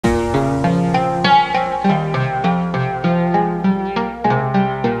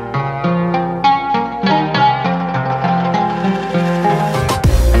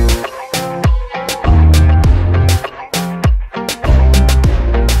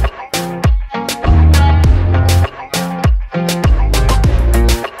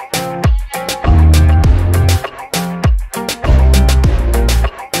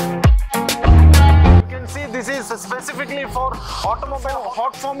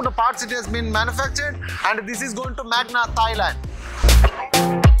formed parts it has been manufactured, and this is going to Magna, Thailand.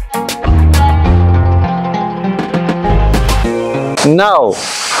 Now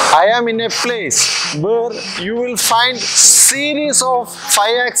I am in a place where you will find series of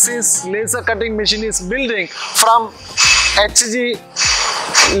 5-axis laser cutting machine is building from HG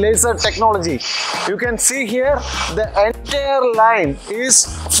laser technology. You can see here the entire line is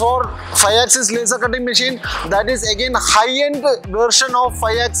for 5-axis laser cutting machine. That is again high-end version of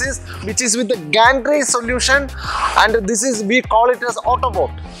 5-axis, which is with the gantry solution, and this is, we call it as Autobot.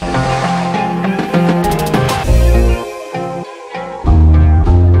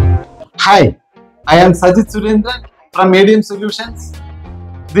 Hi, I am Sajid Surendran from AdM Solutions.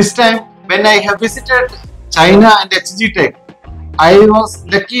 This time when I have visited China and HG Tech, I was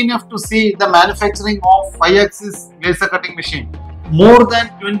lucky enough to see the manufacturing of 5-axis laser cutting machine. More than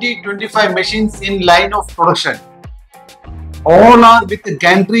 20-25 machines in line of production. All are with the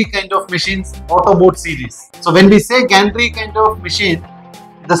gantry kind of machines, Autobot series. So when we say gantry kind of machine,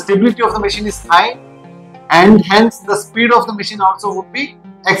 the stability of the machine is high and hence the speed of the machine also would be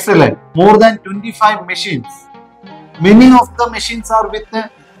excellent. More than 25 machines. Many of the machines are with a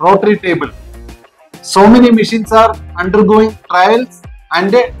rotary table. So many machines are undergoing trials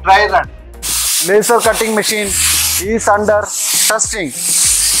and a dry run. Laser cutting machine is under testing.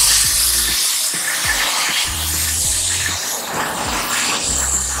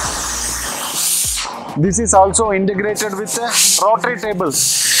 This is also integrated with a rotary table.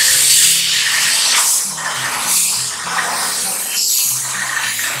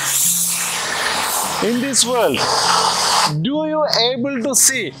 In this world, do you able to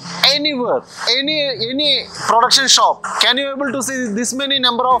see anywhere, any production shop, can you able to see this many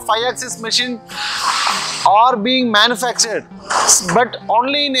number of 5-axis machine are being manufactured, but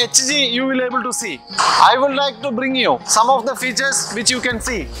only in HG you will able to see. I would like to bring you some of the features which you can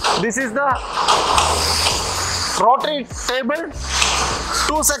see. This is the rotary table,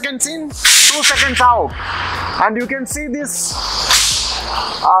 2 seconds in, 2 seconds out, and you can see this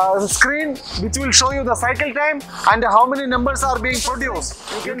screen which will show you the cycle time and how many numbers are being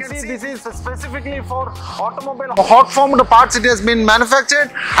produced. You can see this is specifically for automobile hot formed parts it has been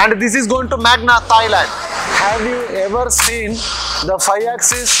manufactured, and this is going to Magna, Thailand. Have you ever seen the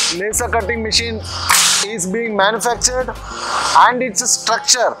 5-axis laser cutting machine is being manufactured and its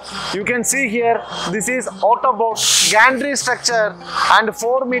structure? You can see here, this is Autobot gantry structure and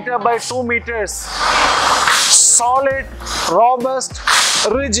 4 meter by 2 meters. Solid, robust,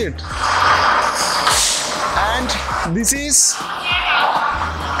 rigid, and this is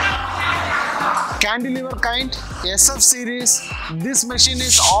cantilever kind SF series. This machine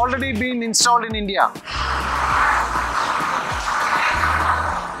is already been installed in India.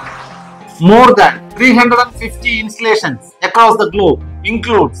 More than 350 installations across the globe,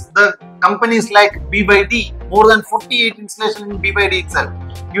 includes the companies like BYD, more than 48 installations in BYD itself.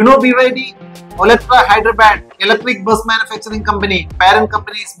 You know BYD? Electra Hyderabad, electric bus manufacturing company, parent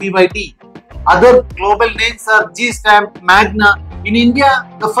company is BYD. Other global names are G-Stamp, Magna. In India,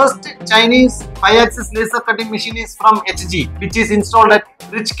 the first Chinese 5-axis laser cutting machine is from HG, which is installed at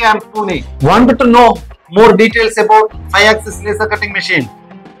Rich Camp, Pune. Want to know more details about 5-axis laser cutting machine?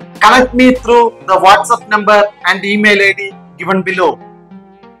 Connect me through the WhatsApp number and email ID given below.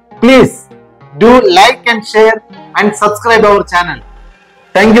 Please do like and share and subscribe our channel.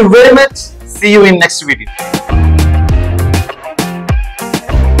 Thank you very much. See you in next video.